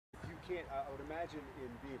can't. I would imagine in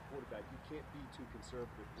being quarterback, you can't be too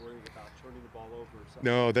conservative, worrying about turning the ball over or something.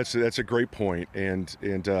 No, that's a great point.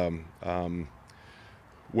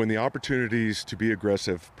 When the opportunities to be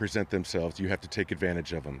aggressive present themselves, you have to take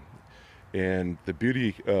advantage of them. And the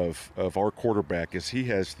beauty of our quarterback is he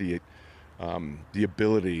has the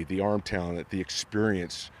ability, the arm talent, the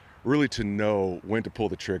experience, really to know when to pull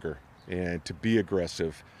the trigger and to be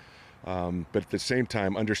aggressive. But at the same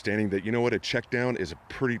time, understanding that, you know what, a check down is a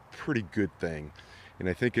pretty good thing. And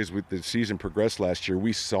I think as the season progressed last year,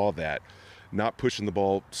 we saw that, not pushing the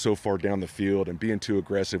ball so far down the field and being too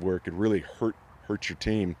aggressive where it could really hurt your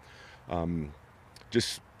team.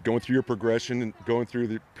 Just going through your progression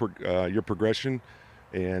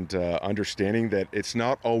and understanding that it's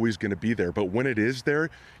not always going to be there, but when it is there,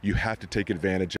 you have to take advantage